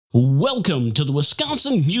Welcome to the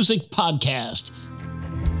Wisconsin Music Podcast.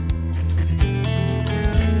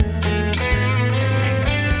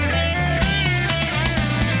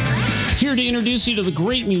 Here to introduce you to the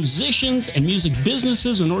great musicians and music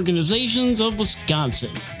businesses and organizations of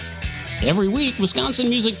Wisconsin. Every week, Wisconsin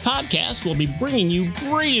Music Podcast will be bringing you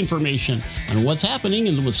great information on what's happening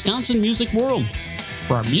in the Wisconsin music world.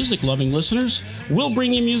 For our music-loving listeners, we'll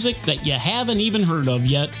bring you music that you haven't even heard of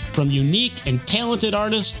yet from unique and talented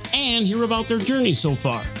artists and hear about their journey so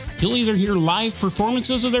far. You'll either hear live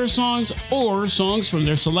performances of their songs or songs from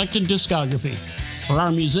their selected discography. For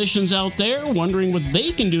our musicians out there wondering what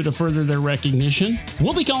they can do to further their recognition,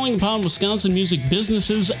 we'll be calling upon Wisconsin music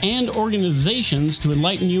businesses and organizations to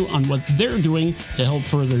enlighten you on what they're doing to help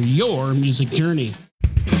further your music journey.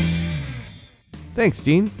 Thanks,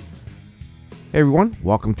 Dean. Hey everyone,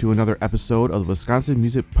 welcome to another episode of the Wisconsin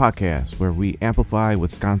Music Podcast, where we amplify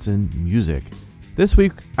Wisconsin music. This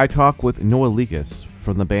week, I talk with Noah Lekas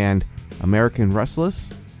from the band American Restless,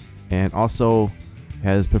 and also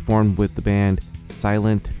has performed with the band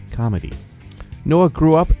Silent Comedy. Noah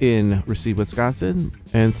grew up in Racine, Wisconsin,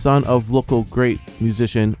 and son of local great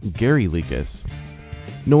musician Gary Lekas.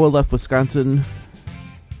 Noah left Wisconsin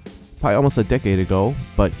probably almost a decade ago,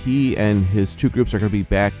 but he and his two groups are going to be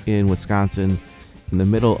back in Wisconsin in the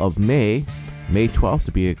middle of May 12th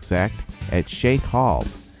to be exact, at Shank Hall.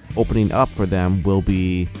 Opening up for them will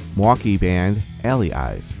be Milwaukee band Alley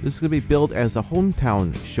Eyes. This is going to be billed as the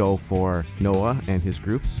hometown show for Noah and his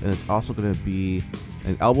groups, and it's also going to be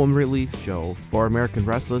an album release show for American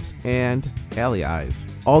Restless and Alley Eyes.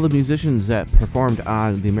 All the musicians that performed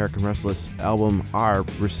on the American Restless album are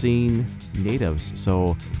Racine natives,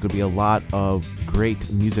 so it's going to be a lot of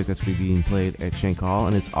great music that's going to be being played at Shank Hall,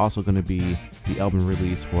 and it's also going to be the album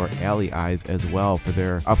release for Alley Eyes as well for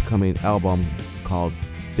their upcoming album called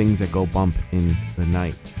Things That Go Bump in the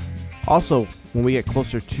Night. Also, when we get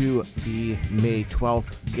closer to the May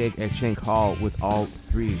 12th gig at Shank Hall with all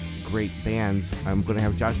three great bands, I'm going to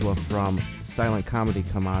have Joshua from Silent Comedy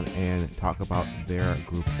come on and talk about their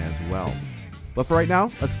group as well. But for right now,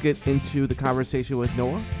 let's get into the conversation with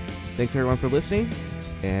Noah. Thanks everyone for listening,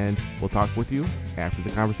 and we'll talk with you after the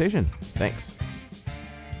conversation. Thanks.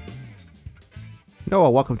 Noah,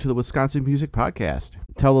 welcome to the Wisconsin Music Podcast.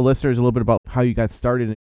 Tell the listeners a little bit about how you got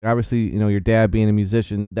started. Obviously, your dad being a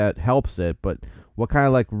musician, that helps it, but what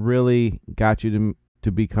kind of really got you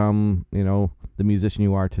to become, the musician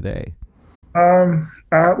you are today?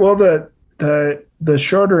 Well, the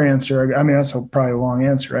shorter answer, that's probably a long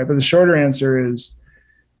answer, right? But the shorter answer is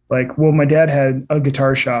my dad had a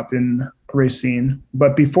guitar shop in Racine,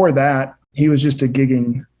 but before that, he was just a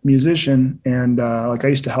gigging musician. And I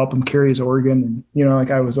used to help him carry his organ,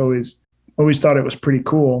 and, I was always thought it was pretty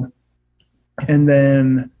cool. And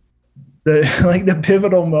then the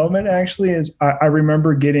pivotal moment actually is I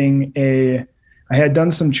remember I had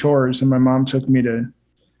done some chores and my mom took me to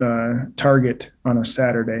Target on a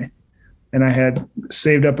Saturday, and I had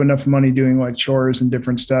saved up enough money doing chores and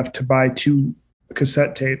different stuff to buy 2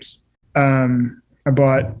 cassette tapes. I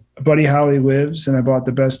bought Buddy Holly Lives and I bought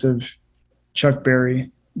the best of Chuck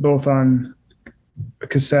Berry, both on a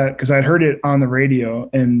cassette because I'd heard it on the radio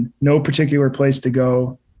and no particular place to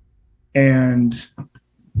go. And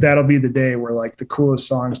that'll be the day where the coolest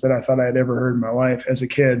songs that I thought I had ever heard in my life as a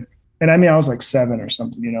kid. And I was 7 or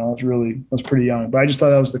something, I was pretty young, but I just thought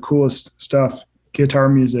that was the coolest stuff, guitar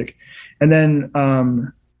music. And then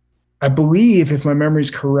I believe, if my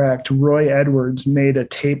memory's correct, Roy Edwards made a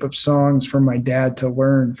tape of songs for my dad to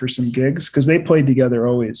learn for some gigs because they played together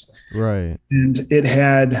always. Right. And it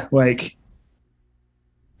had a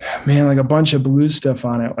bunch of blues stuff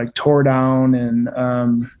on it, Tore Down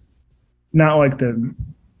and not the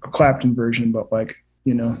Clapton version, but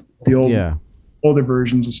the older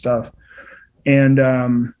versions of stuff. And I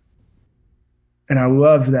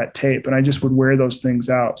loved that tape, and I just would wear those things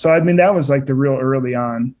out. So, that was the real early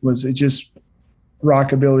on, was it just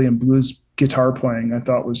rockabilly and blues guitar playing. I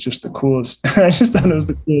thought was just the coolest. I just thought it was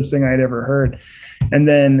the coolest thing I'd ever heard. And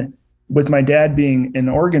then with my dad being an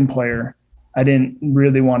organ player, I didn't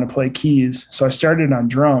really want to play keys. So I started on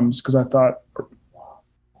drums because I thought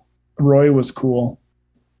Roy was cool.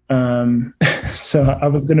 So I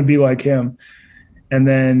was going to be like him. And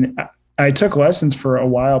then I took lessons for a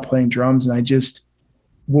while playing drums. And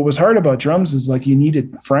what was hard about drums is you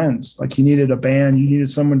needed friends, you needed a band, you needed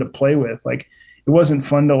someone to play with. It wasn't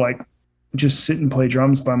fun to just sit and play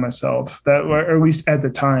drums by myself, or at least at the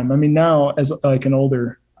time. Now as an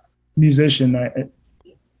older musician,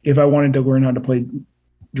 if I wanted to learn how to play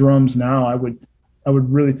drums now, I would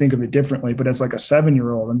really think of it differently. But as a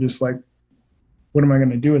 7-year-old, I'm just what am I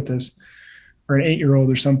going to do with this? or an 8-year-old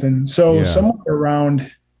or something. So Yeah.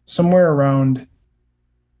 somewhere around,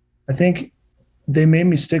 I think they made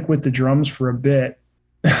me stick with the drums for a bit.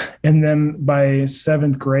 And then by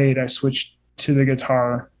 7th grade, I switched to the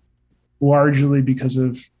guitar, largely because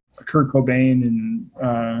of Kurt Cobain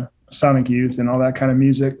and Sonic Youth and all that kind of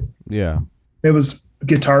music. Yeah. It was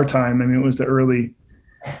guitar time. I mean, it was the early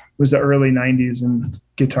 90s, and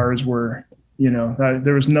guitars were,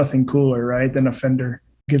 there was nothing cooler, right, than a Fender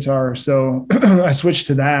guitar. So I switched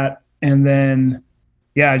to that, and then,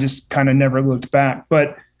 I just kind of never looked back.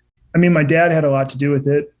 But I mean, my dad had a lot to do with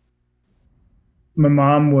it. My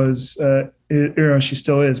mom was, she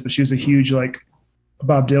still is, but she was a huge, like,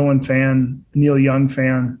 Bob Dylan fan, Neil Young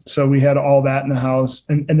fan. So we had all that in the house.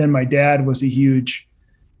 And then my dad was a huge,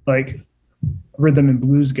 like, rhythm and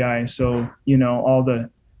blues guy. So, all the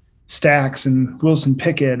Stax and Wilson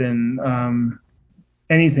Pickett and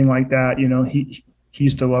anything like that, he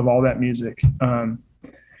used to love all that music.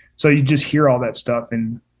 So you just hear all that stuff,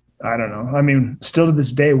 and I don't know. I mean, still to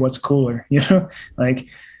this day, what's cooler? Like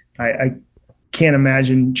I can't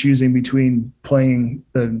imagine choosing between playing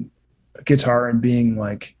the guitar and being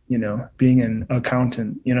like, being an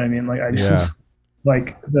accountant. You know what I mean? Like I just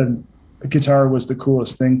like the guitar was the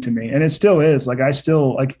coolest thing to me, and it still is. Like I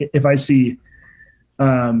still, like, if I see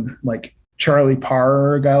like Charlie Parr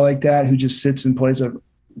or a guy like that who just sits and plays a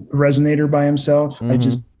resonator by himself,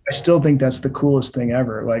 Mm-hmm. I still think that's the coolest thing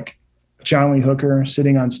ever. Like John Lee Hooker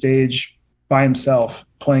sitting on stage by himself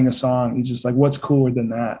playing a song. He's just like, what's cooler than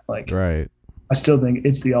that? Like, Right. I still think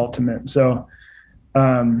it's the ultimate. So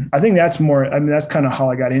I think that's kind of how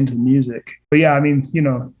I got into music. But yeah, I mean,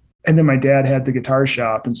 and then my dad had the guitar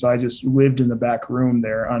shop. And so I just lived in the back room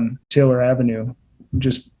there on Taylor Avenue,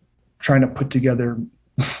 just trying to put together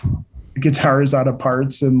guitars out of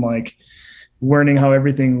parts and like learning how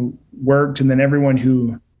everything worked. And then everyone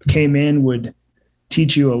who came in would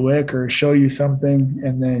teach you a lick or show you something.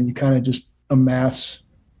 And then you kind of just amass,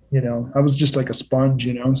 I was just like a sponge,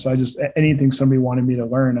 so I just, anything somebody wanted me to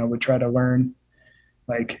learn, I would try to learn.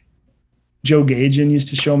 Like Joe Gajan used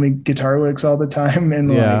to show me guitar licks all the time. And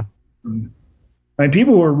like, I mean,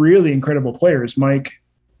 people were really incredible players. Mike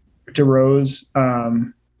DeRose,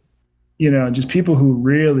 just people who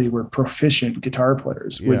really were proficient guitar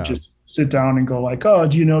players would just sit down and go like, oh,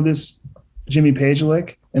 do you know this Jimmy Page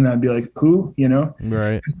lick? And I'd be like, who,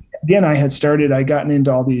 Right. Again, I gotten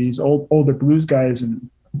into all these older blues guys and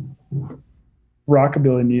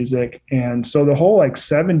rockabilly music. And so the whole like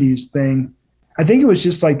 70s thing, I think it was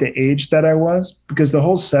just like the age that I was, because the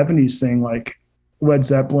whole 70s thing, like Led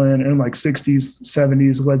Zeppelin, and like 60s,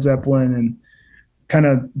 70s Led Zeppelin, and kind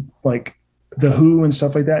of like the Who and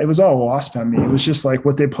stuff like that, it was all lost on me. It was just like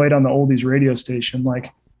what they played on the oldies radio station.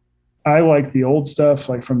 Like I liked the old stuff,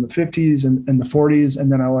 like from the 50s and the 40s. And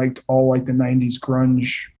then I liked all like the 90s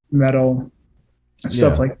grunge metal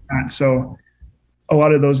stuff like that. So a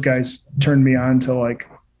lot of those guys turned me on to like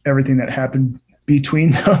everything that happened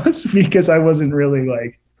between those, because I wasn't really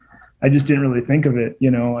like, I just didn't really think of it,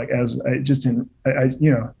 like as I just didn't,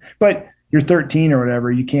 but you're 13 or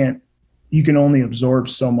whatever. You can only absorb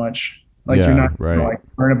so much. Like you're not gonna, like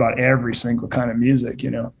learn about every single kind of music,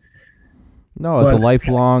 No, it's a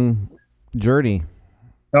lifelong journey.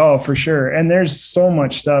 Oh, for sure. And there's so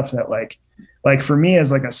much stuff that like for me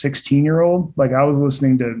as like a 16-year-old, like I was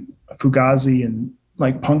listening to Fugazi and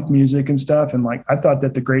like punk music and stuff. And like, I thought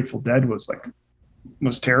that the Grateful Dead was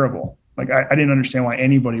terrible. Like I didn't understand why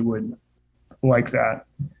anybody would like that.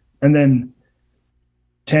 And then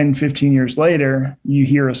 10, 15 years later, you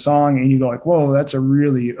hear a song and you go like, whoa, that's a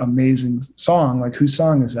really amazing song. Like whose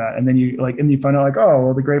song is that? And then you find out like, oh,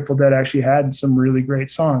 well, the Grateful Dead actually had some really great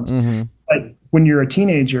songs. Mm-hmm. But when you're a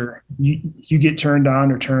teenager, you get turned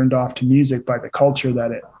on or turned off to music by the culture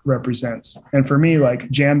that it represents. And for me, like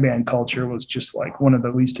jam band culture was just like one of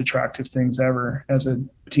the least attractive things ever as a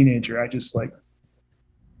teenager. I just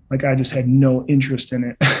I just had no interest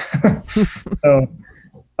in it. So,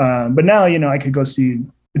 but now, I could go see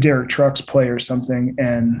Derek Trucks play or something,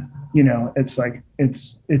 and it's like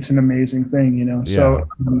it's an amazing thing, So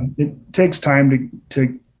it takes time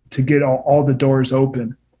to get all the doors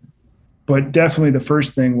open. But definitely the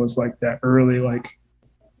first thing was like that early, like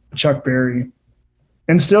Chuck Berry,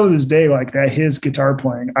 and still to this day, like that his guitar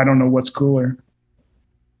playing, I don't know what's cooler,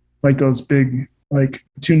 like those big like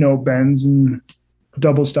 2-note bends and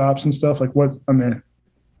double stops and stuff. Like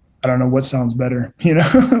I don't know what sounds better,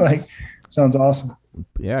 like sounds awesome.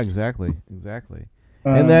 Yeah, exactly.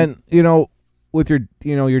 And then, with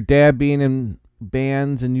your dad being in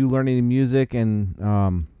bands and you learning music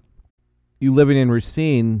and you living in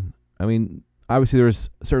Racine, I mean, obviously there was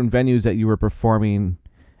certain venues that you were performing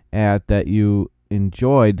at that you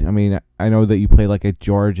enjoyed? I mean, I know that you play like at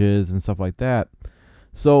George's and stuff like that.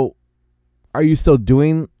 So, are you still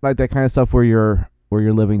doing like that kind of stuff where you're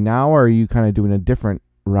living now, or are you kind of doing a different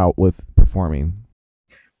route with performing?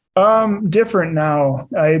 Different now.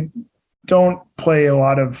 I don't play a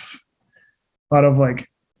lot of like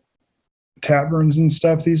taverns and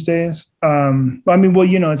stuff these days. I mean, well,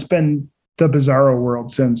 it's been the bizarro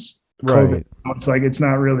world since COVID. Right. It's like, it's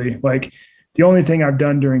not really like the only thing I've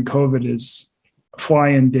done during COVID is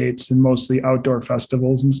fly-in dates and mostly outdoor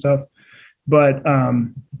festivals and stuff. But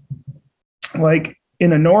like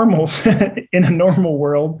in a normal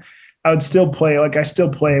world, I would still play, like I still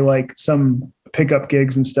play like some pickup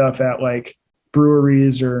gigs and stuff at like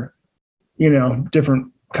breweries or,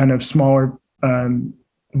 different kind of smaller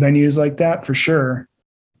venues like that for sure.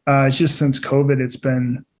 It's just since COVID, it's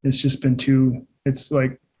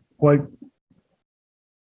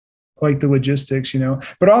like the logistics,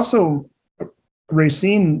 but also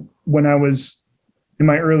Racine, when I was in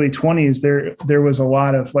my early 20s, there was a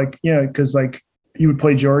lot of like, cause like you would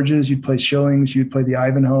play George's, you'd play Schilling's, you'd play the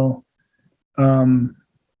Ivanhoe,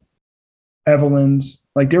 Evelyn's,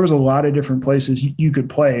 like there was a lot of different places you could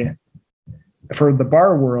play for the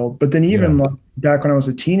bar world. But then even like back when I was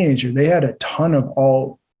a teenager, they had a ton of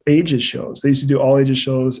all ages shows. They used to do all ages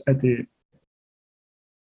shows at the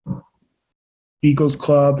Eagles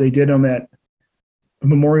Club. They did them at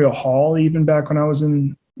Memorial Hall, even back when I was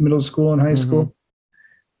in middle school and high school.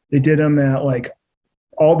 They did them at like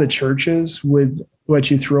all the churches would let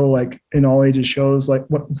you throw like in all ages shows, like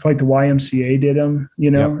the YMCA did them,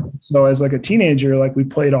 Yep. So as like a teenager, like we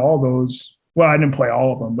played all those. Well, I didn't play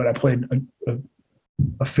all of them, but I played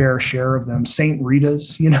a fair share of them. St.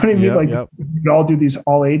 Rita's, you know what I mean? Yep. We all do these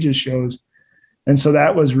all ages shows. And so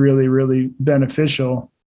that was really, really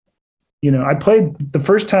beneficial. I played, the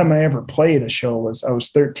first time I ever played a show was I was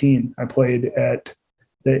 13. I played at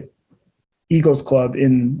the Eagles Club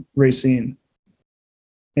in Racine.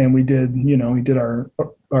 And we did our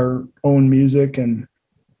own music, and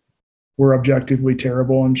we're objectively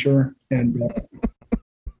terrible, I'm sure. And,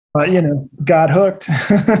 got hooked.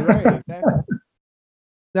 Right, exactly.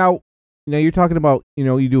 Now, you're talking about,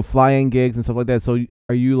 you do fly-in gigs and stuff like that. So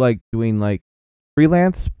are you like doing like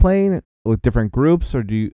freelance playing with different groups, or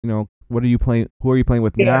do you, what are you playing? Who are you playing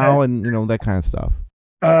with now? And, that kind of stuff.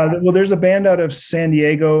 Well, there's a band out of San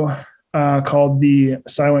Diego called the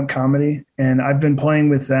Silent Comedy, and I've been playing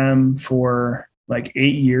with them for like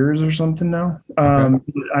 8 years or something now. Okay.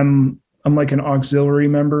 I'm like an auxiliary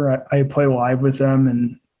member. I play live with them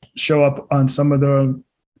and show up on some of the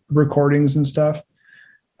recordings and stuff.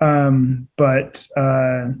 But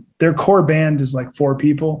their core band is like 4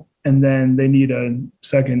 people, and then they need a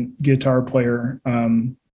second guitar player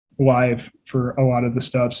live for a lot of the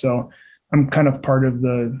stuff. So I'm kind of part of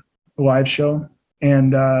the live show.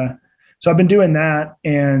 And so I've been doing that,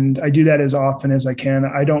 and I do that as often as I can.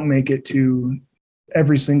 I don't make it to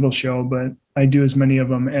every single show, but I do as many of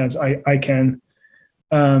them as I can.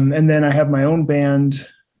 And then I have my own band,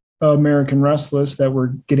 American Restless, that we're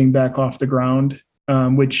getting back off the ground,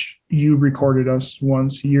 which you recorded us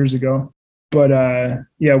once years ago. But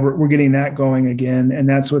we're getting that going again, and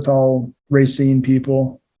that's with all Racine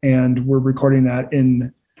people, and we're recording that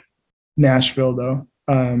in Nashville though,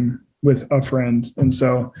 with a friend. And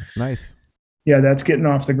so nice. Yeah, that's getting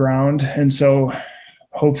off the ground. And so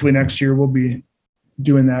hopefully next year we'll be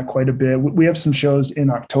doing that quite a bit. We have some shows in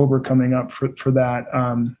October coming up for that.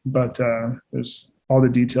 But there's all the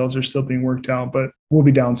details are still being worked out, but we'll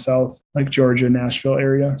be down south, like Georgia, Nashville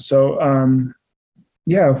area. So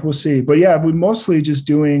we'll see. But yeah, we mostly just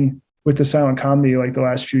doing with the Silent Comedy like the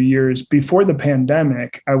last few years. Before the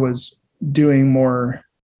pandemic, I was doing more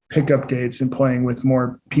pickup dates and playing with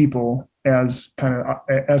more people as kind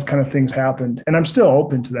of things happened. And I'm still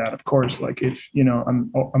open to that, of course. Like if,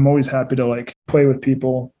 I'm always happy to like play with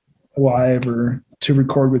people live or to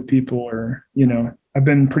record with people, or, I've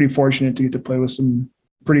been pretty fortunate to get to play with some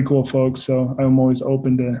pretty cool folks. So I'm always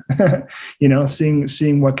open to,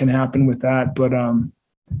 seeing what can happen with that. But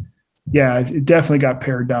it definitely got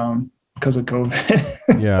pared down because of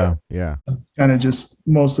COVID. Yeah. Kind of just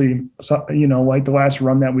mostly, like the last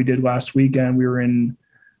run that we did last weekend, we were in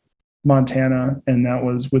Montana, and that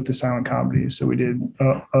was with the Silent Comedy. So we did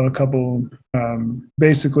a couple,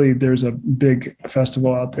 basically there's a big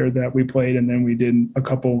festival out there that we played, and then we did a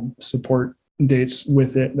couple support dates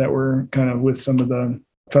with it that were kind of with some of the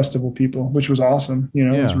festival people, which was awesome. It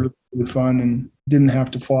was really, really fun and didn't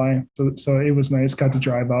have to fly. So it was nice. Got to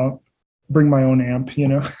drive out, bring my own amp,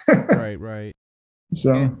 Right.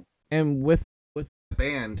 So, and with the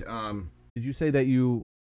band, did you say that you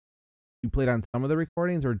you played on some of the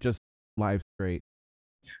recordings or just live straight?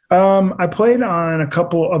 I played on a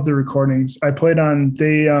couple of the recordings. I played on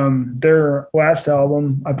their last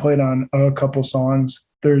album. I played on a couple songs.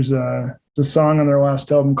 There's the song on their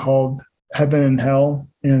last album called Heaven and Hell,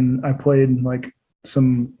 and I played like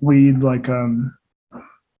some lead, like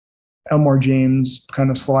Elmore James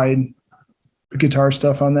kind of slide guitar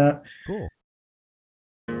stuff on that. Cool.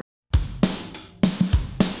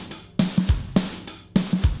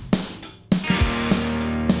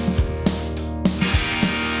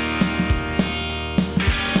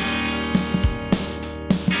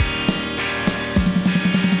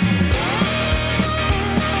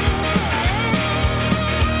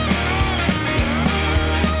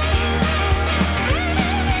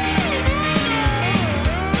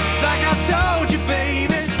 Like I told you,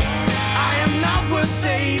 baby, I am not worth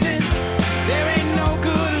saving.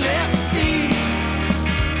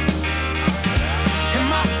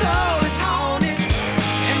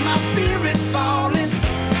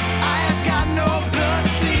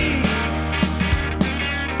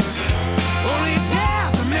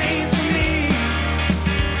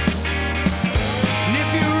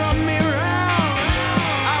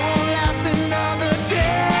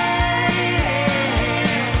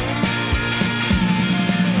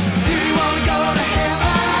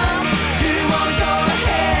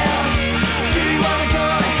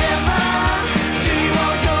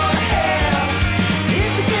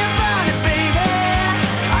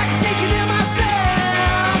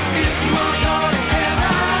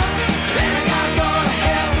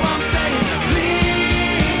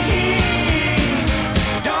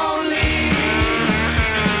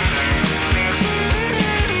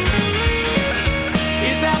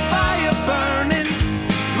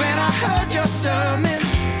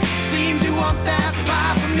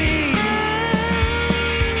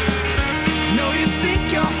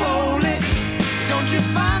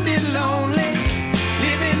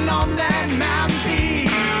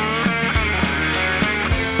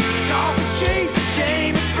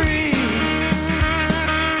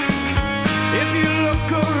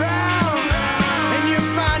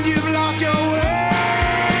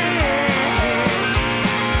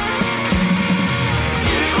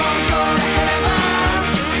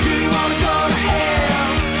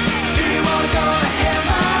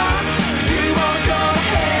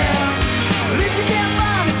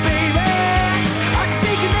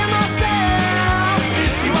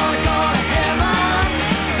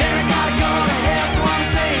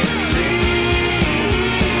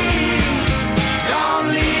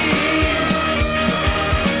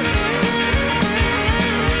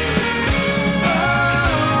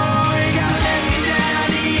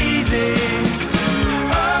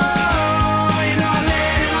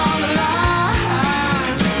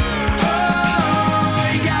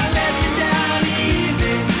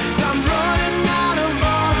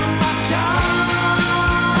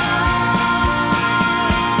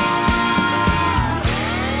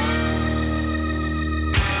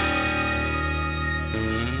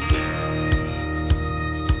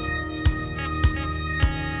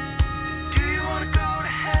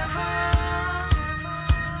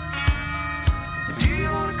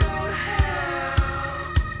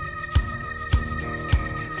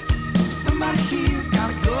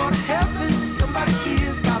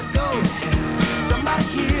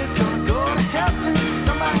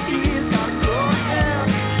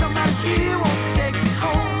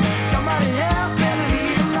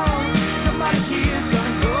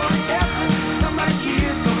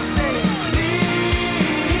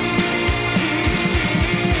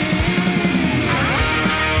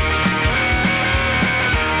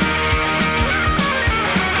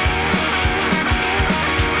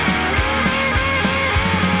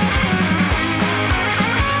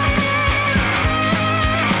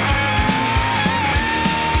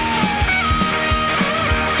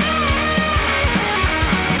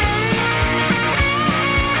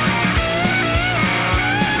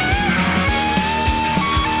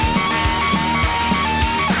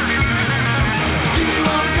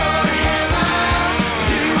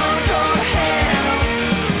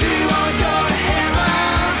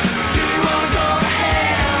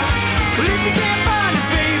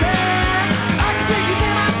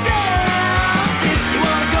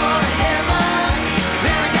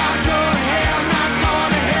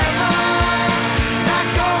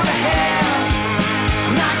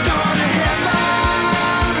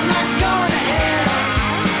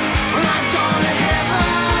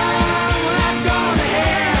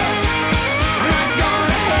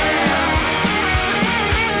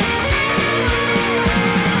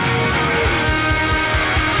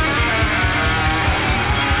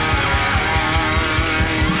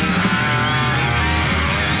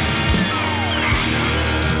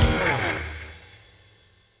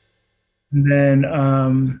 And then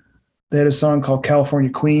they had a song called California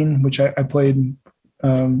Queen, which I played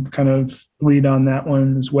kind of lead on that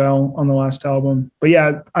one as well on the last album. But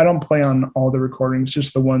yeah, I don't play on all the recordings,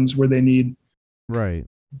 just the ones where they need Right.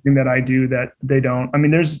 thing that I do that they don't. I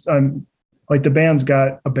mean, there's like the band's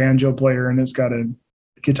got a banjo player and it's got a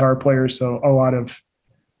guitar player, so a lot of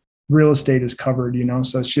real estate is covered, you know.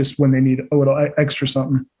 So it's just when they need a little extra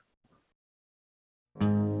something.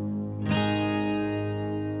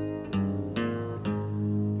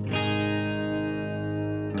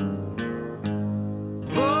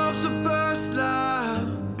 Bulbs will burst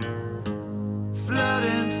loud, flood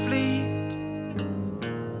and fleet.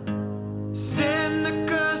 Send the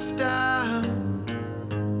curse down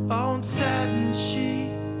on satin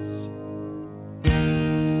sheets.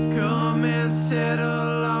 Come and settle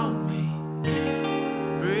on me.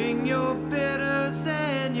 Bring your bitters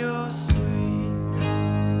and your sweet.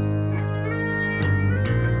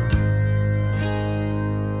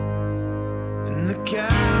 And the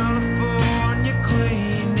California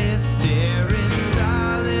queen is staring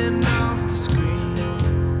silent off the screen.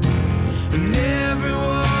 And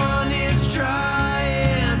everyone is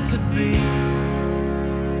trying to be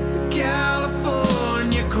the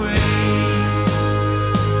California queen.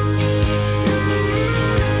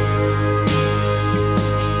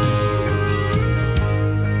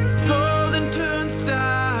 Golden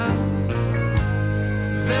turnstile,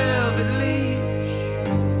 velvet leash,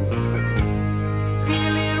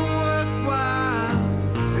 feeling worthwhile,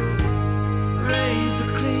 razor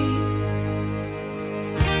clean.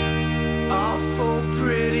 Awful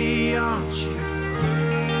pretty, aren't you?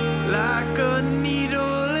 Like a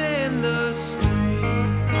needle in the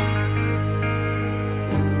stream.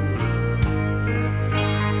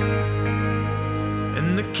 And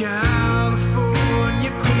the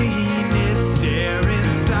California queen is staring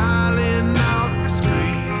silent off the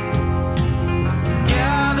screen.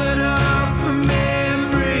 Gathered up her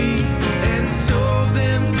memories and sold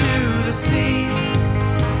them to the sea.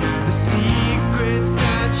 The secrets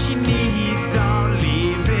that she needs are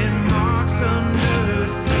leaving marks under her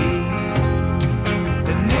sleeves.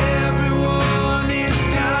 And everyone is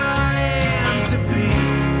dying to be.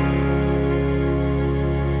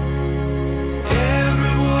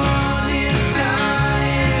 Everyone is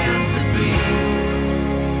dying to be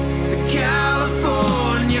the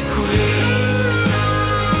California queen.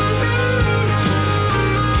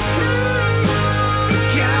 The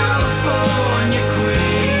California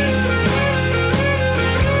queen.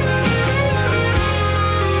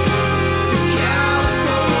 The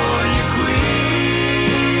California queen.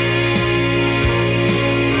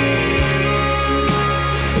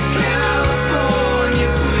 The California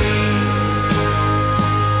queen.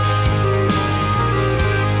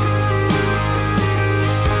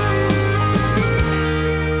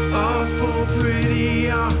 Awful pretty,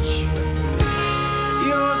 aren't you?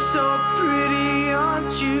 You're so pretty,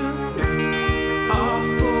 aren't you?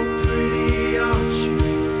 Awful pretty, aren't you?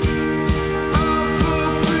 Awful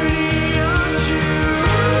pretty, aren't you?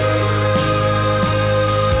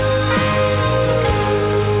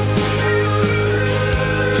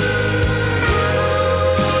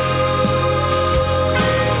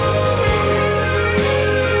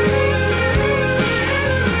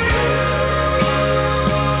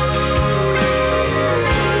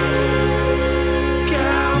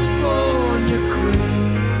 California queen.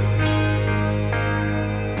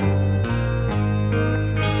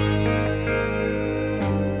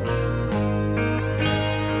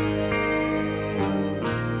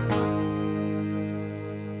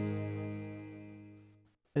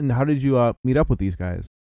 And how did you meet up with these guys?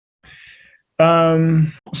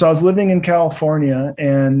 So I was living in California,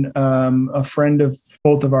 and a friend of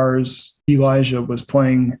both of ours, Elijah, was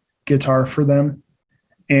playing guitar for them,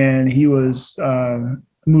 and he was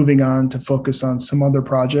moving on to focus on some other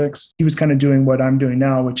projects. He was kind of doing what I'm doing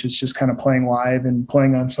now, which is just kind of playing live and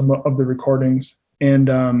playing on some of the recordings. And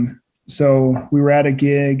so we were at a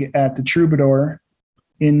gig at the Troubadour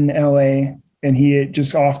in LA, and he had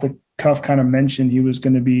just off the cuff kind of mentioned he was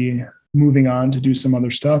going to be moving on to do some other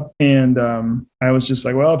stuff. And I was just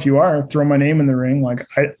like, well, if you are, throw my name in the ring. Like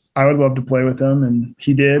I would love to play with him. And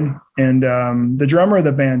he did. And the drummer of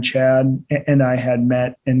the band, Chad, and I had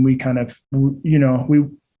met, and we kind of, you know, we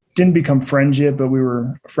didn't become friends yet, but we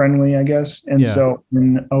were friendly, I guess. And so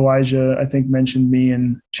when Elijah, I think, mentioned me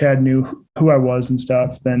and Chad knew who I was and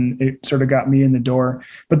stuff, then it sort of got me in the door.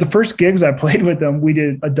 But the first gigs I played with them, we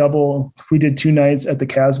did 2 nights at the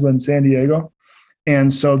Casbah in San Diego.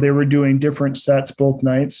 And so they were doing different sets both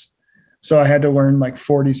nights. So I had to learn like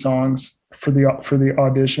 40 songs for the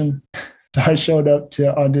audition. I showed up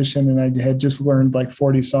to audition and I had just learned like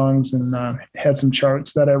 40 songs and had some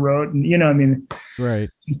charts that I wrote. And, I mean, Right.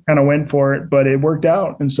 kind of went for it, but it worked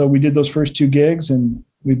out. And so we did those first 2 gigs and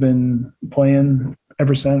we've been playing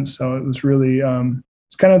ever since. So it was really,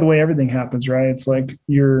 it's kind of the way everything happens, right? It's like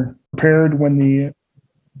you're prepared when the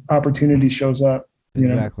opportunity shows up.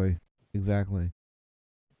 Exactly.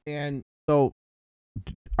 And so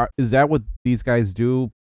is that what these guys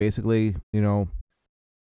do? Basically,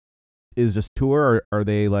 is just tour, or are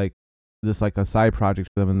they like this like a side project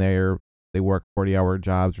for them and they work 40-hour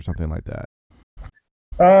jobs or something like that?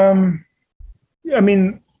 I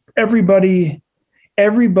mean, everybody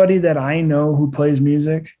that I know who plays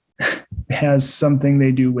music has something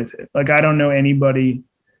they do with it. Like, I don't know anybody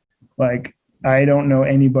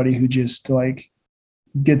who just like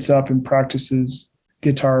gets up and practices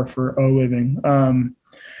guitar for a living.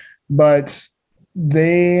 But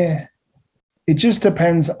it just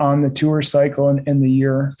depends on the tour cycle and the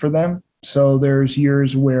year for them. So there's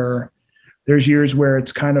years where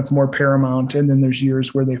it's kind of more paramount, and then there's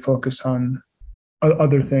years where they focus on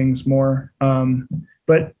other things more.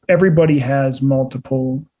 But everybody has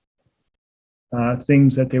multiple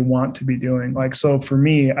things that they want to be doing. Like, so for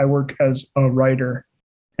me, I work as a writer,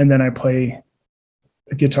 and then I play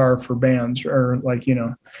guitar for bands, or like,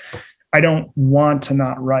 I don't want to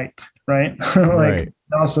not write, right? Right.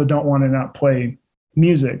 I also don't want to not play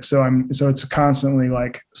music. So it's constantly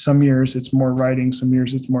like, some years it's more writing, some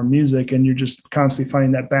years it's more music, and you're just constantly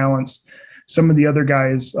finding that balance. Some of the other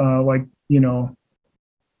guys,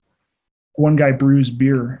 one guy brews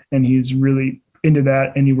beer and he's really into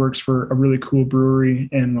that, and he works for a really cool brewery,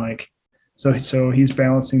 and like, so he's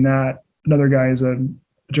balancing that. Another guy is a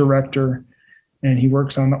director and he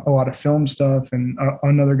works on a lot of film stuff, and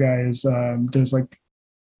another guy does like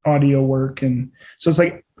audio work. And so it's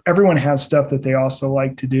like everyone has stuff that they also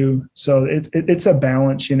like to do. So it's a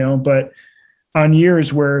balance, but on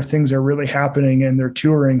years where things are really happening and they're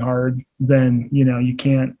touring hard, then, you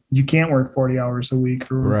can't work 40 hours a week.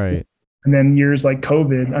 Right. And then years like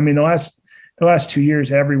COVID, I mean, the last 2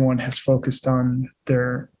 years, everyone has focused on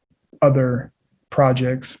their other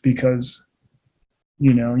projects because,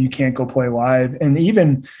 you can't go play live. And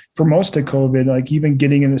even for most of COVID, like even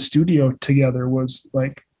getting in the studio together was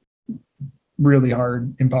like really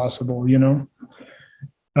hard, impossible,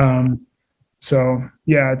 So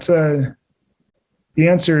yeah, the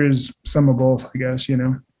answer is some of both, I guess,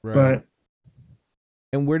 Right. But.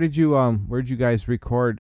 And where did you guys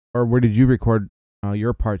record, or where did you record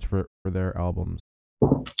your parts for their albums?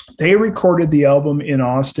 They recorded the album in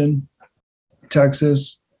Austin,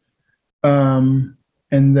 Texas.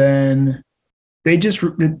 And then they just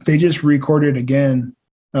recorded again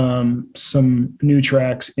some new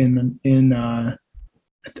tracks in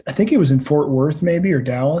I think it was in Fort Worth maybe, or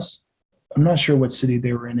Dallas. I'm not sure what city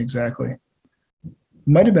they were in exactly.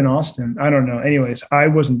 Might have been Austin. I don't know. Anyways, I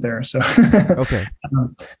wasn't there, so Okay.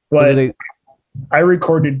 But I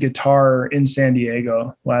recorded guitar in San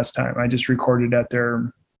Diego last time. I just recorded at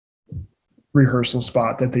their rehearsal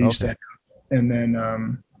spot that they used to have, and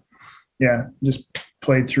then just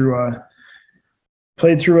played through a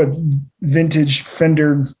vintage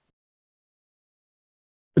Fender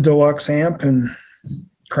Deluxe amp and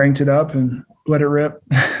cranked it up and let it rip.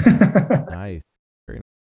 Nice.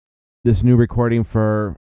 This new recording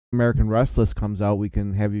for American Restless comes out, we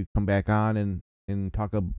can have you come back on and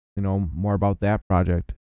talk more about that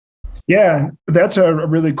project. Yeah, that's a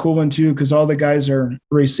really cool one too, because all the guys are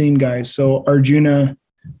Racine guys. So Arjuna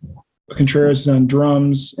Contreras is on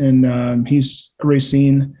drums, and he's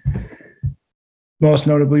Racine. Most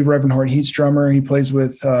notably, Reverend Hort Heat's drummer. He plays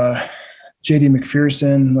with J.D.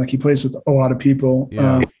 McPherson. Like, he plays with a lot of people.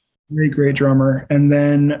 Yeah. Great drummer. And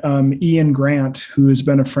then Ian Grant, who has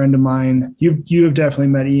been a friend of mine. You have definitely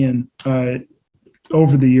met Ian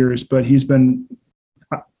over the years, but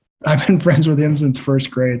I've been friends with him since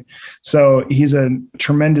first grade. So he's a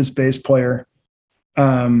tremendous bass player.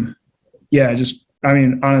 Honestly,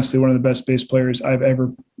 one of the best bass players I've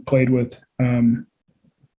ever played with,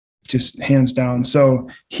 just hands down. So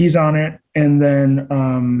he's on it. And then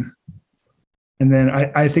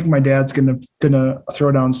I think my dad's gonna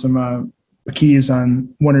throw down some keys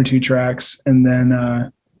on one or two tracks. And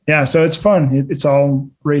then, so it's fun. It's all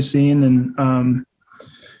Racine, and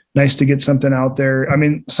nice to get something out there. I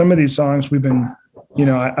mean, some of these songs we've been,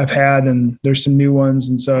 I've had, and there's some new ones.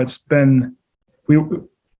 And so it's been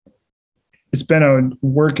a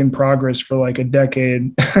work in progress for like a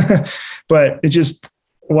decade, but it just,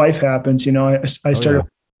 life happens, I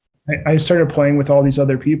started playing with all these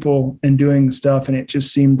other people and doing stuff, and it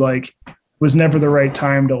just seemed like it was never the right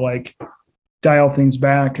time to like dial things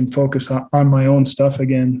back and focus on my own stuff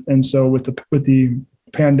again. And so with the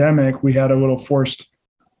pandemic, we had a little forced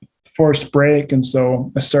break. And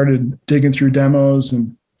so I started digging through demos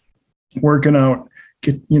and working out,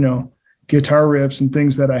 guitar riffs and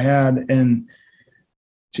things that I had. And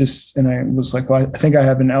I was like, well, I think I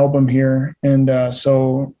have an album here. And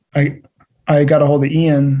so I got a hold of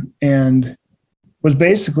Ian and was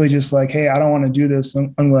basically just like, hey, I don't want to do this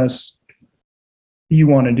unless you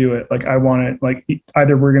want to do it. Like, I want it, like,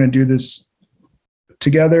 either we're going to do this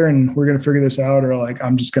together and we're going to figure this out, or like,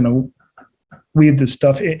 I'm just going to leave this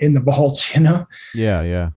stuff in the vaults, Yeah.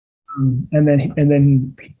 Yeah. And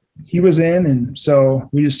then he was in. And so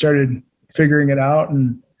we just started figuring it out,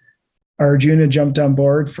 and Arjuna jumped on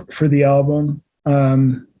board for the album.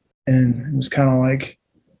 And it was kind of like,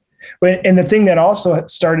 and the thing that also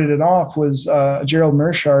started it off was Gerald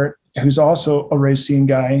Mershart, who's also a Racine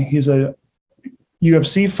guy. He's a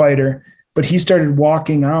UFC fighter, but he started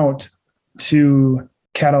walking out to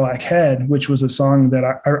Cadillac Head, which was a song that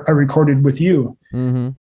I recorded with you. Mm-hmm.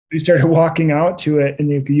 We started walking out to it in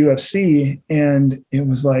the UFC, and it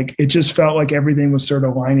was like, it just felt like everything was sort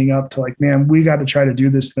of lining up to like, man, we got to try to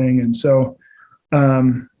do this thing. And so,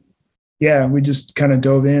 we just kind of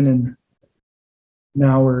dove in, and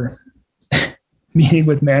now we're meeting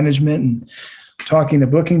with management and talking to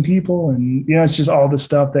booking people, and, it's just all the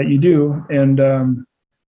stuff that you do. And,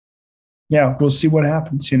 we'll see what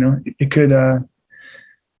happens. It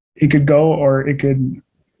could go, or it could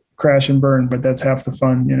crash and burn, but that's half the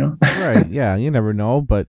fun, Right. Yeah. You never know.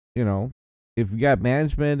 But, if you got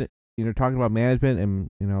management, talking about management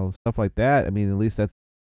and, stuff like that, I mean, at least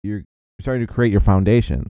you're starting to create your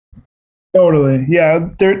foundation. Totally. Yeah.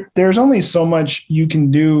 There's only so much you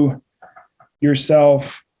can do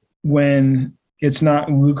yourself when it's not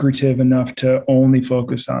lucrative enough to only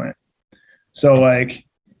focus on it. So like,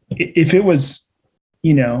 if it was,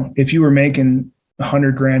 if you were making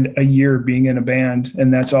 $100,000 a year being in a band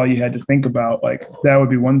and that's all you had to think about, like, that would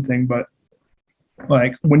be one thing. But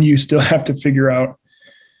like, when you still have to figure out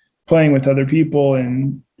playing with other people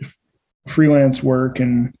and freelance work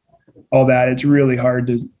and all that, it's really hard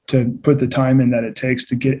to put the time in that it takes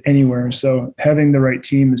to get anywhere. So having the right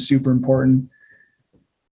team is super important.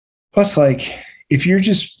 Plus, like, if you're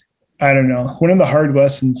just, I don't know, one of the hard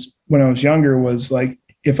lessons when I was younger was like,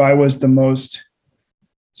 if I was the most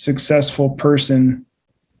successful person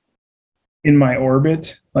in my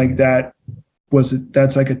orbit, like that's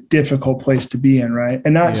like a difficult place to be in, right?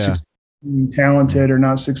 And not meaning talented, or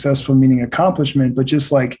not successful meaning accomplishment, but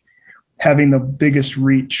just like having the biggest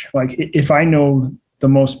reach. Like, if I know the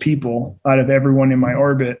most people out of everyone in my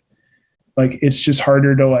orbit, like, it's just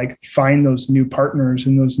harder to like find those new partners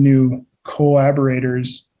and those new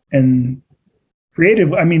collaborators and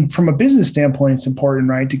creative. I mean, from a business standpoint, it's important,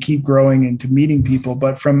 right, to keep growing and to meeting people.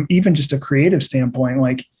 But from even just a creative standpoint,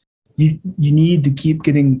 like, you need to keep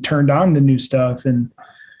getting turned on to new stuff and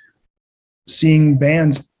seeing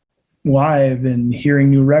bands live and hearing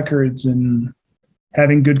new records and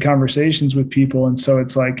having good conversations with people. And so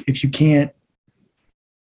it's like, if you're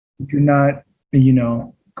not,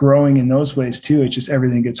 growing in those ways too, it just,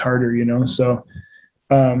 everything gets harder, So,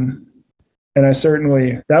 and I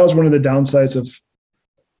certainly, that was one of the downsides of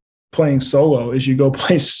playing solo, is you go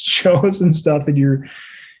play shows and stuff, and you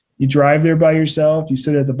drive there by yourself, you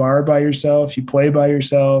sit at the bar by yourself, you play by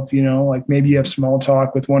yourself, like maybe you have small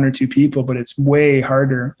talk with one or two people, but it's way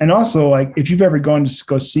harder. And also, like, if you've ever gone to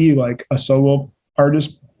go see like a solo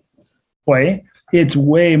artist play, it's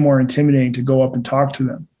way more intimidating to go up and talk to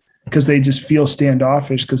them, because they just feel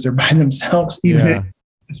standoffish because they're by themselves, even if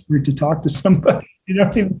it's weird to talk to somebody,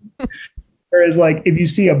 Whereas like, if you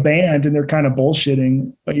see a band and they're kind of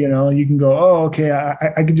bullshitting, you can go, oh, okay,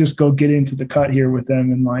 I can just go get into the cut here with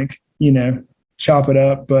them and like, chop it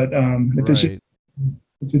up. But if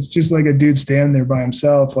it's just like a dude standing there by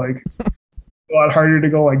himself, like, a lot harder to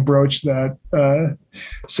go like broach that.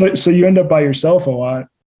 So you end up by yourself a lot,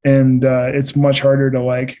 and it's much harder to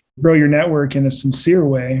like grow your network in a sincere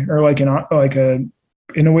way, or like in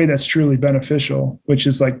a way that's truly beneficial, which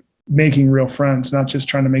is like making real friends, not just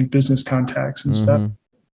trying to make business contacts and stuff.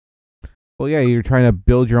 Well, yeah, you're trying to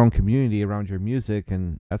build your own community around your music,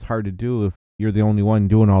 and that's hard to do if you're the only one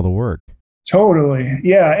doing all the work. Totally.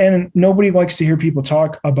 Yeah. And nobody likes to hear people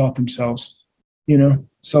talk about themselves,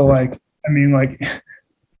 So like, I mean, like,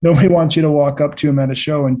 nobody wants you to walk up to them at a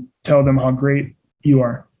show and tell them how great you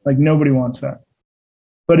are. Like, nobody wants that.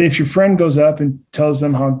 But if your friend goes up and tells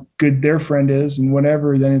them how good their friend is and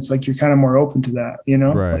whatever, then it's like, you're kind of more open to that,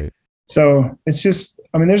 Right. Like, so it's just,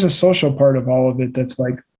 I mean, there's a social part of all of it that's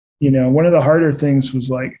like one of the harder things was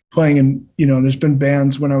like playing in, there's been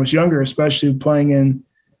bands when I was younger, especially playing in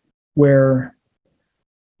where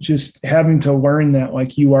just having to learn that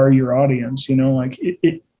like you are your audience, like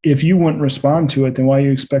if you wouldn't respond to it, then why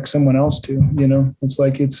you expect someone else to, it's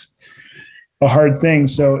like, it's a hard thing.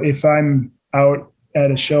 So if I'm out at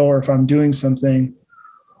a show or if I'm doing something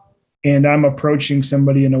and I'm approaching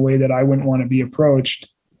somebody in a way that I wouldn't want to be approached,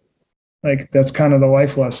 like that's kind of the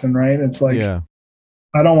life lesson, right? It's like,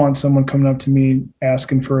 I don't want someone coming up to me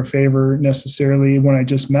asking for a favor necessarily when I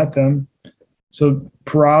just met them. So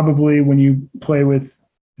probably when you play with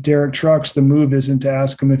Derek Trucks, the move isn't to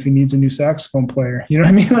ask him if he needs a new saxophone player. You know what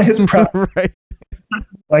I mean? Like it's probably Right.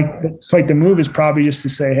 like the move is probably just to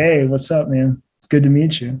say, "Hey, what's up, man? Good to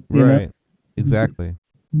meet you." You Right. know? Exactly.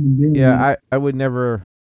 Yeah, I would never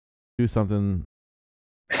do something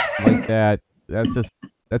like that. That's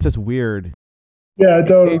just weird. Yeah,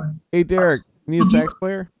 totally. Hey Derek, need a sax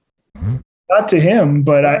player? Not to him,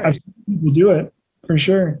 but Right. I've seen people do it for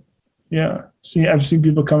sure. Yeah. I've seen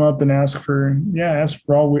people come up and ask for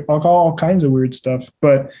all kinds of weird stuff.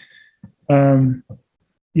 But, anyways,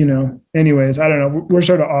 I don't know. We're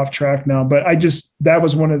sort of off track now, but that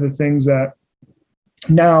was one of the things that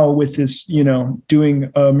now with this,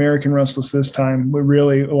 doing American Restless this time, we're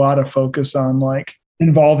really a lot of focus on like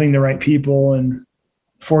involving the right people and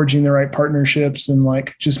forging the right partnerships and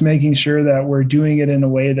like just making sure that we're doing it in a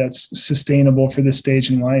way that's sustainable for this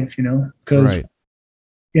stage in life, because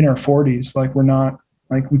in our 40s, like we're not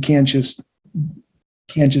like, we can't just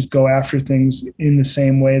go after things in the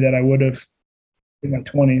same way that I would have in my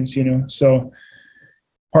 20s, so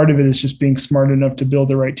part of it is just being smart enough to build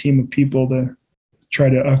the right team of people to try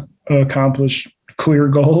to accomplish clear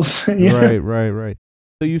goals. Right.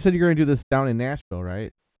 So you said you're going to do this down in Nashville,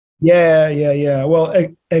 right? Yeah. Well,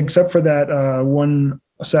 except for that one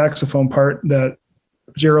saxophone part that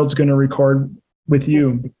Gerald's going to record with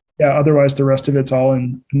you. Yeah. Otherwise, the rest of it's all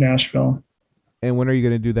in Nashville. And when are you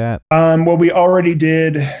going to do that? Well, we already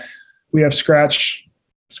did. We have scratch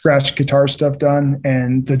guitar stuff done,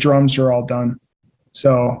 and the drums are all done.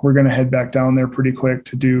 So we're going to head back down there pretty quick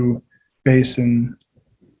to do bass and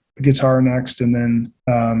guitar next, and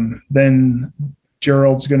then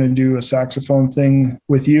Gerald's going to do a saxophone thing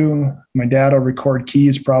with you. My dad will record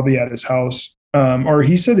keys probably at his house. Or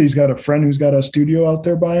he said he's got a friend who's got a studio out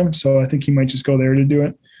there by him. So I think he might just go there to do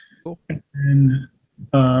it. Cool. And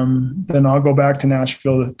then I'll go back to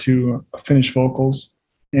Nashville to finish vocals.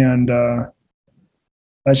 And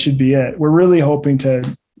that should be it. We're really hoping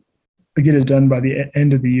to get it done by the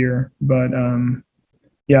end of the year. But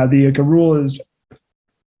the rule is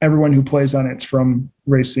everyone who plays on it's from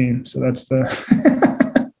Racine. So that's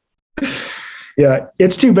yeah,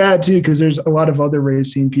 it's too bad too, because there's a lot of other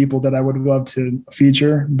Racine people that I would love to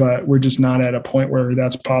feature, but we're just not at a point where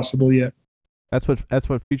that's possible yet. That's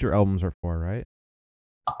what future albums are for, right?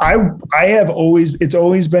 It's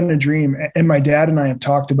always been a dream. And my dad and I have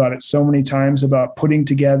talked about it so many times about putting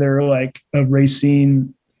together like a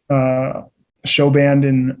Racine show band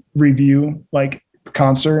and review, like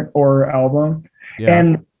concert or album. Yeah.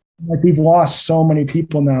 And like we've lost so many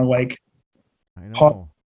people now, like I know.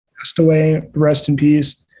 Passed away, rest in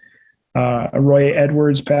peace. Roy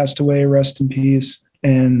Edwards passed away, rest in peace.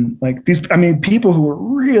 And like people who were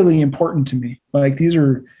really important to me. Like these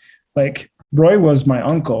are like Roy was my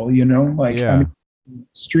uncle,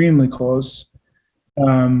 extremely close.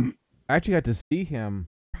 I actually got to see him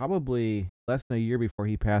probably less than a year before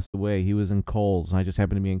he passed away. He was in Kohl's, and I just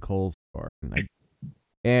happened to be in Kohl's store.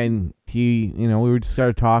 And he, we just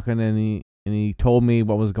started talking, and he told me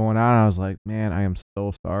what was going on. I was like, man, I am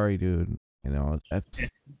so sorry, dude.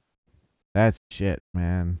 That's shit,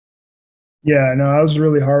 man. Yeah, no, that was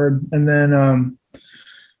really hard. And then,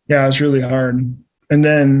 it was really hard. And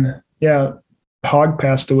then, Hog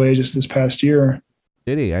passed away just this past year.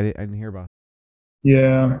 Did he? I didn't hear about it.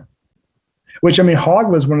 Yeah. Which, Hog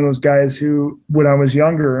was one of those guys who, when I was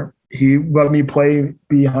younger, he let me play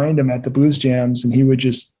behind him at the blues jams, and he would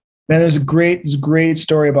just, there's a great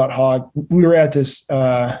story about Hog. We were at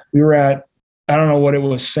I don't know what it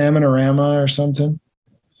was, Salmonorama or something,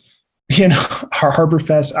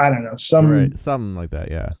 Harborfest. I don't know, something like that.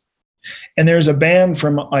 Yeah. And there's a band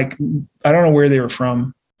from I don't know where they were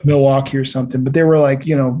from, Milwaukee or something, but they were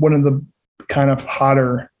one of the kind of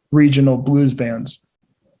hotter regional blues bands.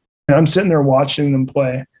 And I'm sitting there watching them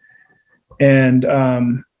play, and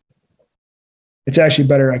it's actually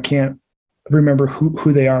better I can't remember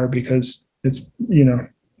who they are, because it's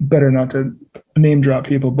better not to name drop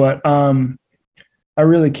people, but I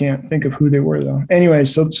really can't think of who they were though. Anyway,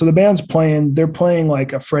 so the band's playing, they're playing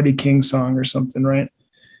like a Freddie King song or something, right?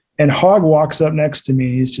 And Hog walks up next to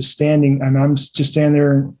me. He's just standing, and I'm just standing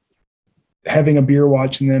there having a beer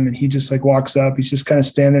watching them. And he just like walks up. He's just kind of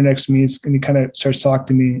standing there next to me, and he kind of starts talking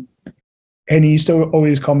to me. And he used to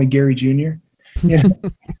always call me Gary Jr. You know?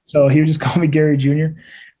 So he would just call me Gary Jr.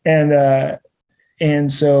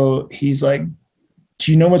 And so he's like,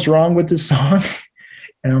 do you know what's wrong with this song?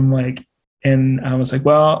 And I'm like, and I was like,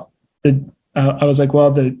 well,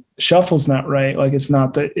 the shuffle's not right. Like it's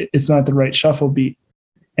not the right shuffle beat.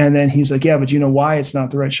 And then he's like, yeah, but you know why it's not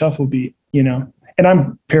the right shuffle beat, you know? And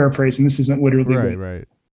I'm paraphrasing. This isn't literally right.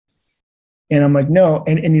 And I'm like, no.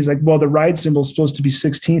 And he's like, well, the ride cymbal is supposed to be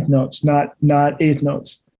 16th notes, not 8th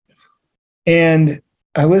notes. And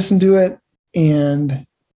I listened to it and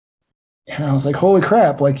I was like, holy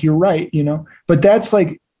crap, like you're right, you know? But that's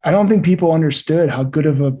like, I don't think people understood how good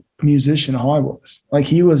of a musician Hog was. Like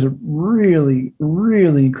he was a really,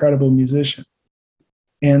 really incredible musician.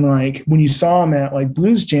 And like when you saw him at like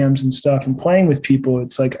blues jams and stuff and playing with people,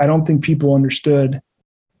 it's like, I don't think people understood.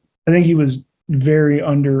 I think he was very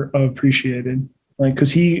underappreciated. Like,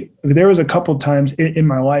 cause there was a couple times in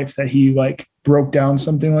my life that he like broke down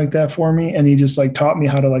something like that for me. And he just like taught me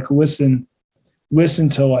how to like listen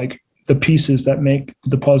to like the pieces that make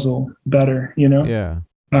the puzzle better, you know? Yeah.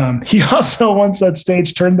 He also once on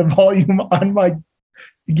stage turned the volume on my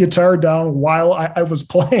guitar down while I was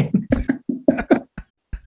playing.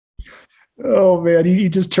 Oh man, he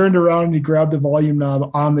just turned around and he grabbed the volume knob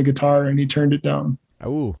on the guitar and he turned it down.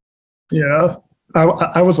 Oh, yeah.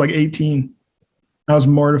 I was like 18. I was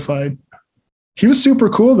mortified. He was super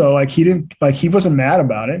cool though. Like he wasn't mad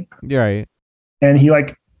about it. yeah, right. And he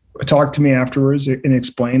like talked to me afterwards and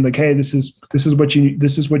explained like, hey, this is what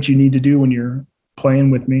you need to do when you're playing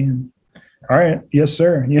with me. And, all right, yes,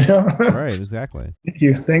 sir. You know, Right, exactly. Thank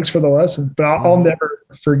you. Thanks for the lesson. But I'll never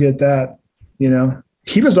forget that. You know,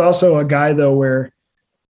 he was also a guy though where,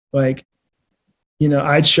 like, you know,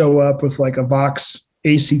 I'd show up with like a Vox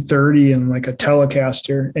AC30 and like a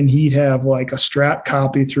Telecaster, and he'd have like a Strat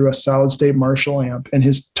copy through a solid state Marshall amp, and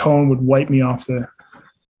his tone would wipe me off the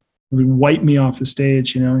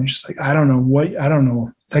stage. You know, he's just like, I don't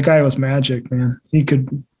know. That guy was magic, man.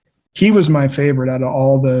 He was my favorite out of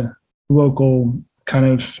all the local kind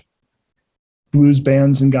of blues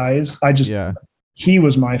bands and guys. He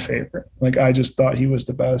was my favorite. Like, I just thought he was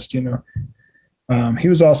the best, you know. He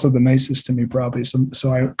was also the nicest to me probably.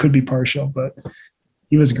 So I could be partial, but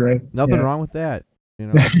he was great. Nothing wrong with that, you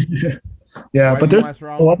know. Yeah, but there's a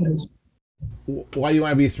lot of this. Why do you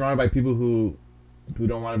want to be surrounded by people who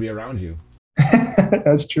don't want to be around you?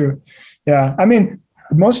 That's true. Yeah. I mean,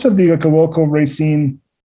 most of the local Racine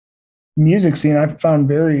music scene I've found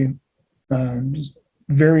very, just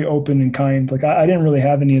very open and kind. Like I didn't really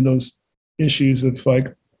have any of those issues of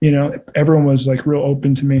like, you know, everyone was like real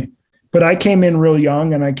open to me, but I came in real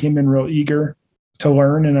young and I came in real eager to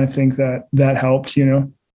learn. And I think that helped, you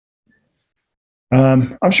know.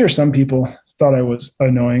 I'm sure some people thought I was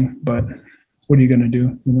annoying, but what are you going to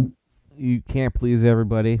do? You know? You can't please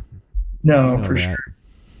everybody. No, for sure.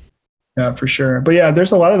 Yeah, for sure. But yeah,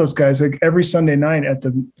 there's a lot of those guys. Like every Sunday night at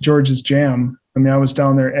the George's Jam. I mean, I was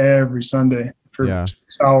down there every Sunday for 6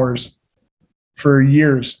 hours for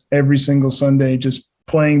years, every single Sunday, just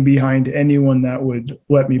playing behind anyone that would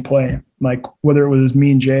let me play. Like whether it was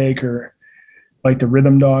me and Jake or like the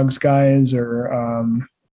Rhythm Dogs guys or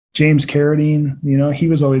James Carradine, you know, he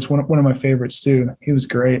was always one of my favorites too. He was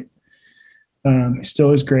great. He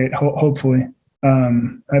still is great, hopefully. I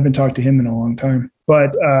haven't talked to him in a long time.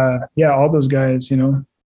 But yeah, all those guys, you know,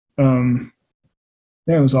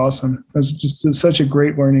 yeah, it was awesome. It was just such a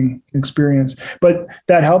great learning experience. But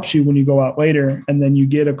that helps you when you go out later and then you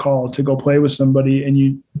get a call to go play with somebody and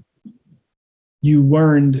you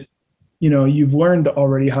learned, you know, you've learned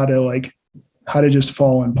already how to just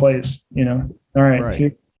fall in place, you know. All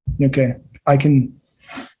right. Okay. I can,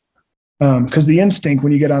 because the instinct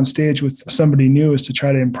when you get on stage with somebody new is to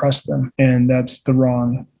try to impress them. And that's the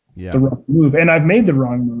wrong move. And I've made the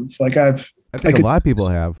wrong move. Like I think a lot of people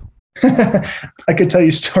have. I could tell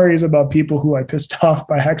you stories about people who I pissed off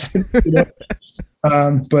by accident. You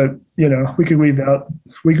know? But you know, we can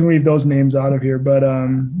leave those names out of here. But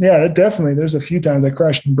yeah, definitely. There's a few times I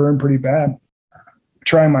crashed and burned pretty bad,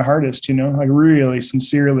 trying my hardest, you know, like really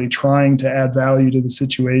sincerely trying to add value to the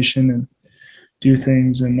situation and do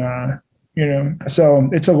things. And you know, so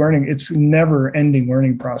it's never ending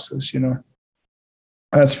learning process, you know,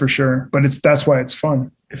 that's for sure. But that's why it's fun.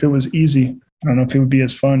 If it was easy, I don't know if it would be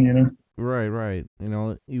as fun, you know? Right. You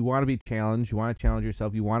know, you want to be challenged. You want to challenge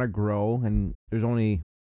yourself. You want to grow. And there's only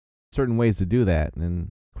certain ways to do that. And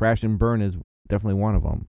crash and burn is definitely one of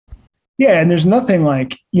them. Yeah. And there's nothing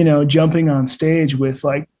like, you know, jumping on stage with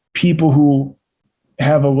like people who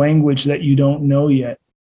have a language that you don't know yet,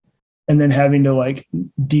 and then having to like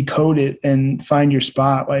decode it and find your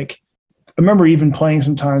spot. Like I remember even playing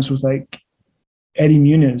sometimes with like Eddie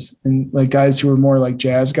Muniz and like guys who were more like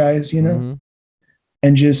jazz guys, you know, Mm-hmm.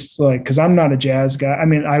 and just like, cause I'm not a jazz guy. I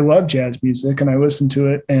mean, I love jazz music and I listen to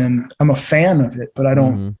it and I'm a fan of it, but I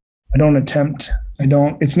don't attempt.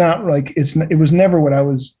 It's not like, it was never what I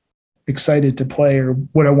was excited to play or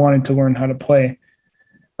what I wanted to learn how to play.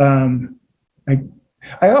 I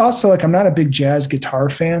also like, I'm not a big jazz guitar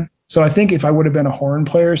fan. So I think if I would have been a horn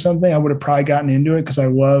player or something, I would have probably gotten into it because I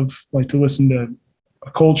love like to listen to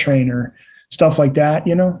a Coltrane or stuff like that,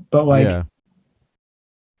 you know, but like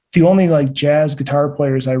the only like jazz guitar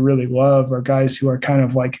players I really love are guys who are kind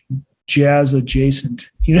of like jazz adjacent,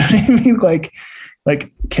 you know what I mean?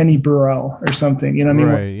 Like Kenny Burrell or something, you know what I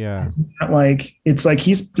mean? Right. Yeah. Like, it's like,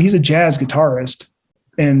 he's a jazz guitarist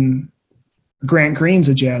and Grant Green's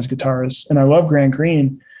a jazz guitarist and I love Grant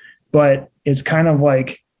Green, but it's kind of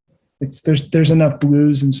like, there's enough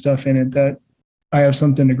blues and stuff in it that I have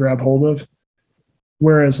something to grab hold of.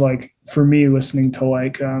 Whereas like for me listening to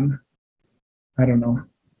like, I don't know,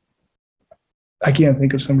 I can't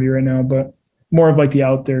think of somebody right now, but more of like the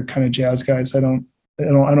out there kind of jazz guys. I don't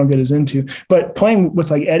get as into, but playing with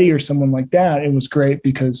like Eddie or someone like that, it was great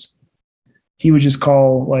because he would just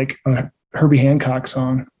call like a Herbie Hancock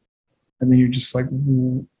song. And then you're just like,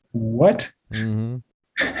 what? Mm-hmm.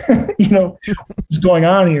 You know, what's going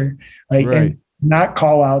on here? Like, Right. and not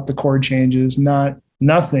call out the chord changes,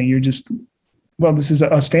 nothing. You're just, well, this is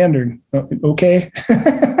a standard. Okay.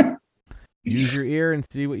 Use your ear and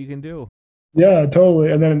see what you can do. Yeah,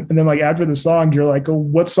 totally. And then like after the song, you're like, oh,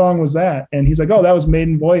 what song was that? And he's like, oh, that was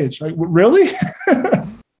Maiden Voyage. Like, really?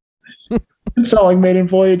 It sounded like Maiden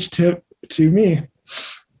Voyage to me,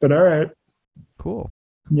 but all right. Cool.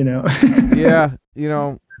 You know. Yeah. You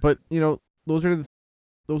know, but you know, those are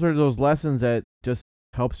those lessons that just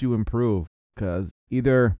helps you improve, because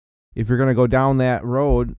either if you're going to go down that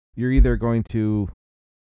road, you're either going to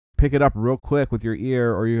pick it up real quick with your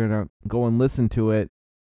ear or you're going to go and listen to it.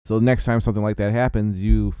 So next time something like that happens,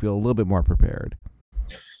 you feel a little bit more prepared.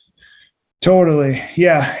 Totally.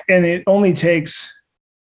 Yeah. And it only takes,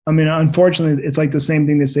 I mean, unfortunately, it's like the same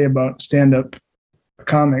thing they say about stand-up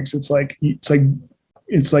comics. It's like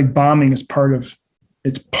bombing is part of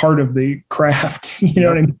the craft. You know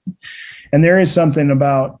what I mean? And there is something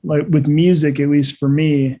about like with music, at least for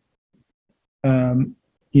me,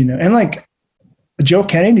 you know, and like Joe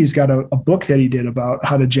Kennedy's got a book that he did about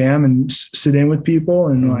how to jam and sit in with people.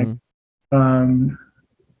 And like,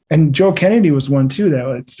 and Joe Kennedy was one too, that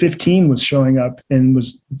at 15 was showing up and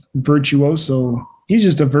was virtuoso. He's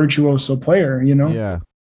just a virtuoso player, you know? Yeah.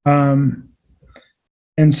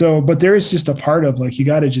 And so, but there is just a part of like, you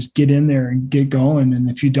got to just get in there and get going. And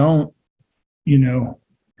if you don't, you know,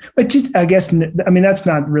 but just, I guess, I mean, that's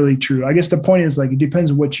not really true. I guess the point is like, it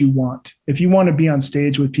depends what you want. If you want to be on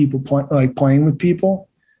stage with people, playing with people,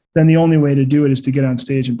 then the only way to do it is to get on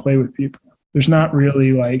stage and play with people. There's not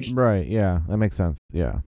really like, Right. Yeah. That makes sense.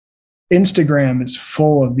 Yeah. Instagram is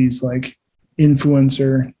full of these like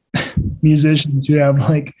influencer musicians who have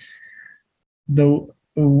like the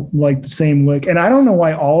same lick. And I don't know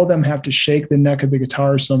why all of them have to shake the neck of the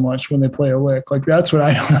guitar so much when they play a lick. Like, that's what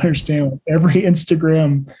I don't understand. Every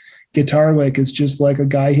Instagram guitar lick is just like a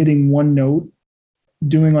guy hitting one note,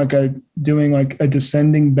 doing like a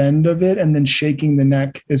descending bend of it, and then shaking the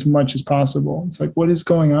neck as much as possible. It's like, what is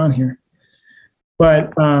going on here?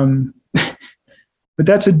 But but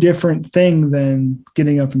that's a different thing than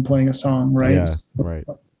getting up and playing a song, right? Yeah, right.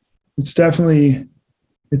 It's definitely,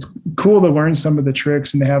 it's cool to learn some of the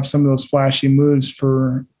tricks and to have some of those flashy moves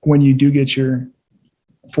for when you do get your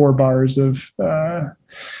 4 bars of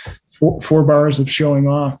showing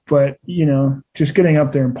off. But, you know, just getting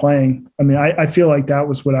up there and playing. I mean, I feel like that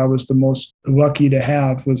was what I was the most lucky to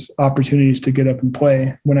have, was opportunities to get up and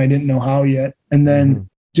play when I didn't know how yet. And then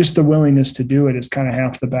just the willingness to do it is kind of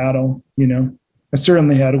half the battle, you know. I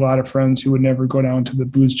certainly had a lot of friends who would never go down to the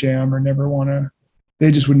blues jam or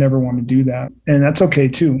they just would never want to do that. And that's okay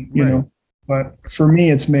too, you know. But for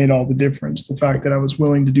me, it's made all the difference. The fact that I was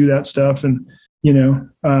willing to do that stuff and, you know,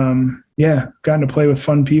 gotten to play with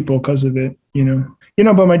fun people because of it, you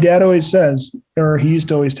know. But my dad always says, or he used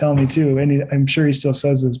to always tell me too, and I'm sure he still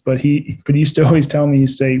says this, but he used to always tell me, he'd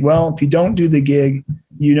say, well, if you don't do the gig,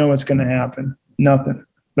 you know what's going to happen. Nothing.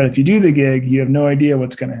 But if you do the gig, you have no idea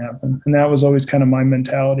what's going to happen. And that was always kind of my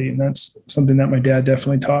mentality. And that's something that my dad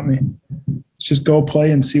definitely taught me. Just go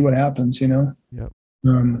play and see what happens, you know? Yep.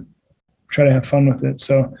 Try to have fun with it.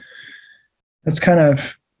 So that's kind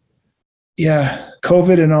of,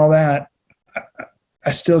 COVID and all that.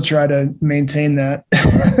 I still try to maintain that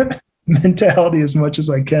mentality as much as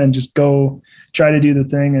I can. Just go try to do the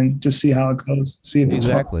thing and just see how it goes. See if it's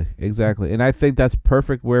fun. Exactly. And I think that's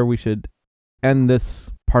perfect where we should end this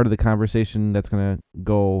part of the conversation that's going to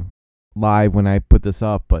go live when I put this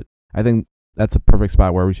up. But I think that's a perfect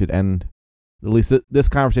spot where we should end at least this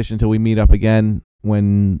conversation until we meet up again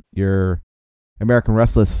when your American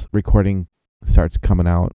Restless recording starts coming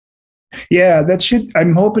out. Yeah,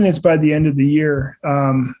 I'm hoping it's by the end of the year.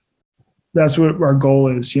 That's what our goal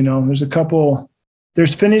is.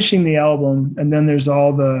 There's finishing the album, and then there's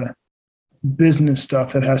all the business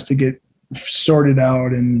stuff that has to get sorted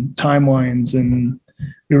out, and timelines. And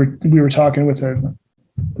we were talking with a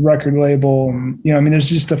record label, and there's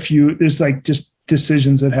just just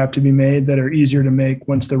decisions that have to be made that are easier to make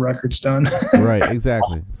once the record's done. Right,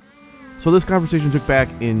 exactly. So this conversation took back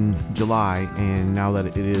in July, and now that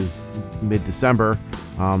it is mid-December,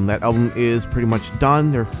 that album is pretty much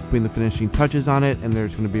done. They're putting the finishing touches on it, and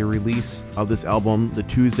there's going to be a release of this album the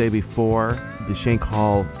Tuesday before the Shank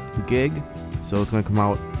Hall gig. So it's going to come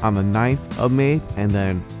out on the 9th of May, and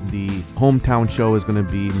then the hometown show is going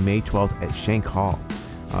to be May 12th at Shank Hall.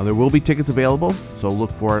 There will be tickets available, so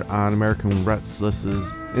look for it on American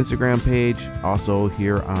Restless's Instagram page, also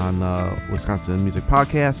here on the Wisconsin Music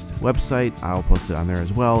Podcast website. I'll post it on there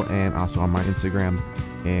as well, and also on my Instagram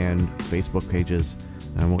and Facebook pages.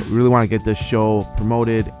 And we really want to get this show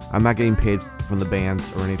promoted. I'm not getting paid from the bands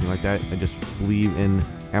or anything like that. I just believe in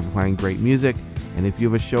amplifying great music. And if you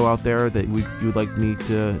have a show out there that you would like me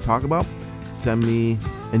to talk about, send me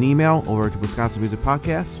an email over to Wisconsin Music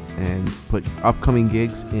Podcast and put upcoming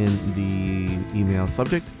gigs in the email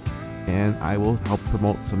subject, and I will help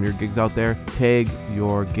promote some of your gigs out there. Tag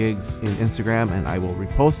your gigs in Instagram and I will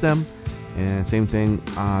repost them. And same thing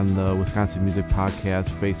on the Wisconsin Music Podcast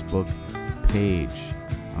Facebook page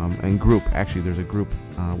and group. Actually, there's a group,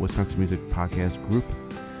 Wisconsin Music Podcast group,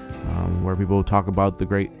 where people talk about the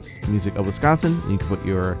great music of Wisconsin. You can put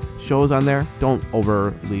your shows on there. Don't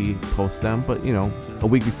overly post them, but a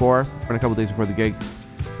week before or a couple days before the gig,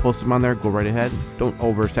 post them on there. Go right ahead. Don't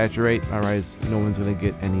oversaturate, otherwise no one's going to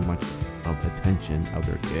get any much of attention of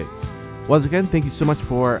their gigs. Once again, thank you so much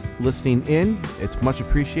for listening in. It's much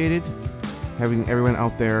appreciated having everyone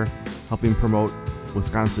out there helping promote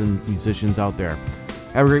Wisconsin musicians out there.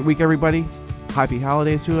 Have a great week, everybody. Happy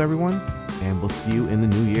holidays to everyone, and we'll see you in the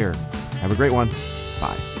new year. Have a great one.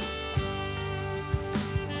 Bye.